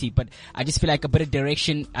personality, but I just feel like a bit of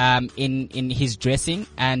direction, in his dressing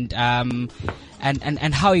and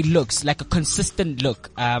how he looks, like a consistent look.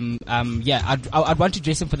 I'd want to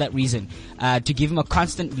dress him for that reason, to give him a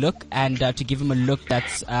constant look and to give him a look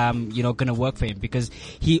that's gonna work for him, because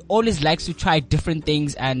he always likes to try different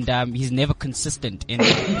things and he's never consistent in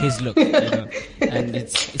his look, and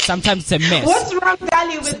it's sometimes it's a mess. What's wrong,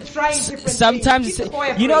 Dali, with trying different sometimes things?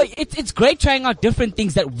 it's great trying out different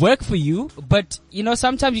things that work for you, but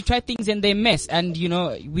sometimes you try things and they mess, and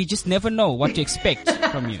we just never know what to expect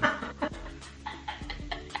from you.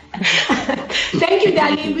 Thank you,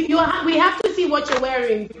 Dali. We have to see what you're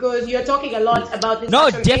wearing, because you're talking a lot about this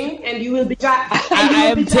thing, and you will be.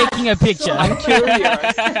 I am taking a picture. So I'm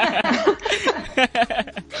curious.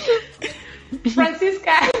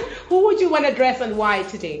 Francisca, who would you want to dress and why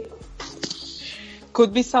today?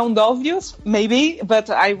 Could be sound obvious, maybe, but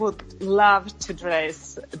I would love to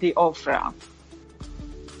dress the Oprah.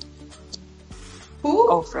 Who?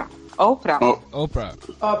 Oprah. Oprah.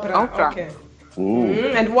 Okay.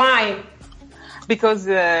 And why? Because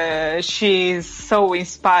she's so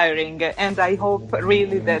inspiring, and I hope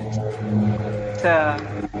really that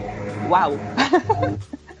wow.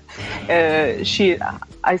 I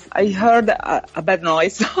heard a bad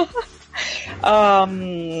noise.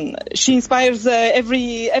 She inspires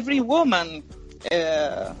every woman,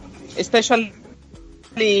 especially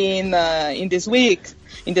in this week,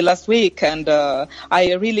 in the last week, and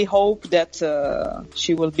I really hope that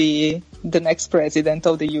she will be the next president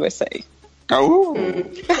of the USA. Oh,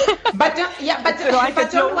 but don't worry.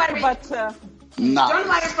 Don't worry,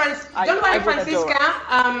 Francisca.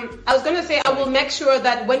 I was going to say I will make sure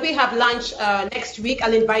that when we have lunch next week,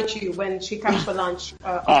 I'll invite you when she comes for lunch.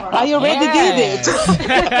 I already did it.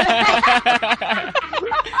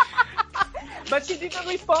 But she didn't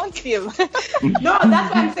respond to you. No, that's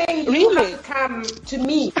what I'm saying. You Really? have to come to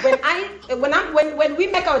me when we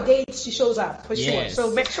make our dates. She shows up for sure. Yes.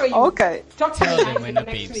 So make sure you talk to Tell me them when the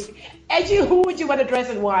next babes. week. Edgy, who would you want to dress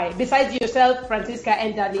and why? Besides yourself, Francisca,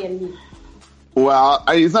 and Dali, and me. well,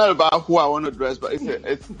 it's not about who I want to dress, but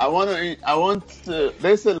I want to.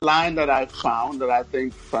 There's a line that I found that I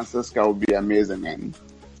think Francisca will be amazing in.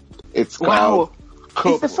 It's called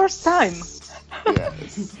Couples. It's the first time.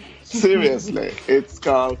 Yes. Seriously, it's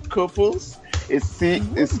called Couples. It's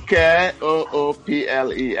Kooples.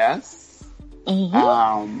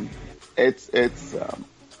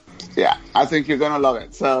 I think you're gonna love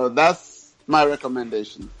it. So that's my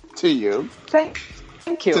recommendation to you. Thank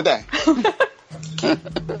you. Today.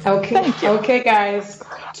 Okay, guys.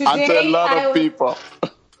 And to a lot of people.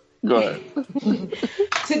 Go ahead.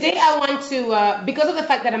 Today I want to, because of the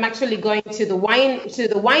fact that I'm actually going to the wine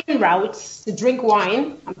routes to drink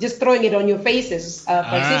wine. I'm just throwing it on your faces,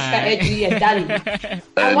 Francisca, Edgy, and Dali.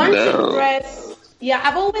 I want to dress. Yeah,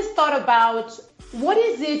 I've always thought about what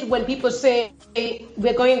is it when people say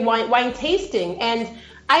we're going wine tasting, and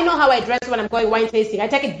I know how I dress when I'm going wine tasting. I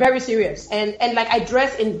take it very serious, and like I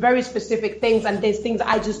dress in very specific things, and there's things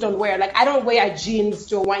I just don't wear. Like I don't wear jeans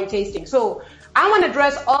to a wine tasting, so. I want to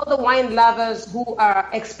dress all the wine lovers who are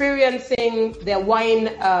experiencing their wine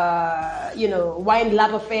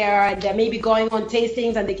love affair, and they're maybe going on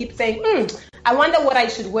tastings and they keep saying, I wonder what I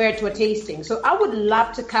should wear to a tasting. So I would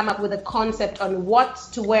love to come up with a concept on what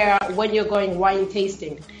to wear when you're going wine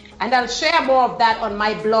tasting. And I'll share more of that on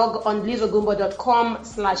my blog on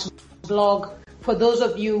lizogumbo.com/blog for those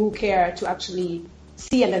of you who care to actually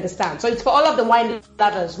see and understand. So it's for all of the wine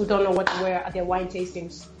lovers who don't know what to wear at their wine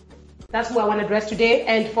tastings. That's who I want to dress today.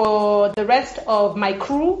 And for the rest of my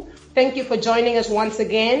crew, thank you for joining us once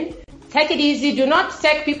again. Take it easy. Do not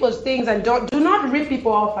take people's things and do not rip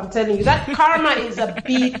people off. I'm telling you, that karma is a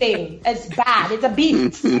B thing. It's bad. It's a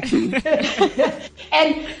beast.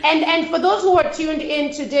 and for those who are tuned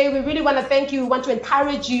in today, we really want to thank you. We want to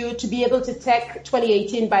encourage you to be able to take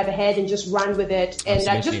 2018 by the head and just run with it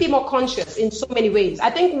and just be more conscious in so many ways. I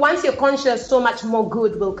think once you're conscious, so much more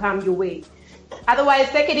good will come your way. Otherwise,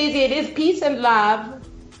 take it easy. It is peace and love.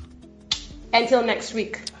 Until next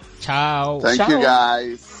week. Ciao. Thank you,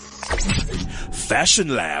 guys.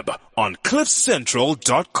 Fashion Lab on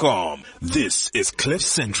CliffCentral.com. This is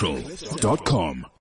CliffCentral.com.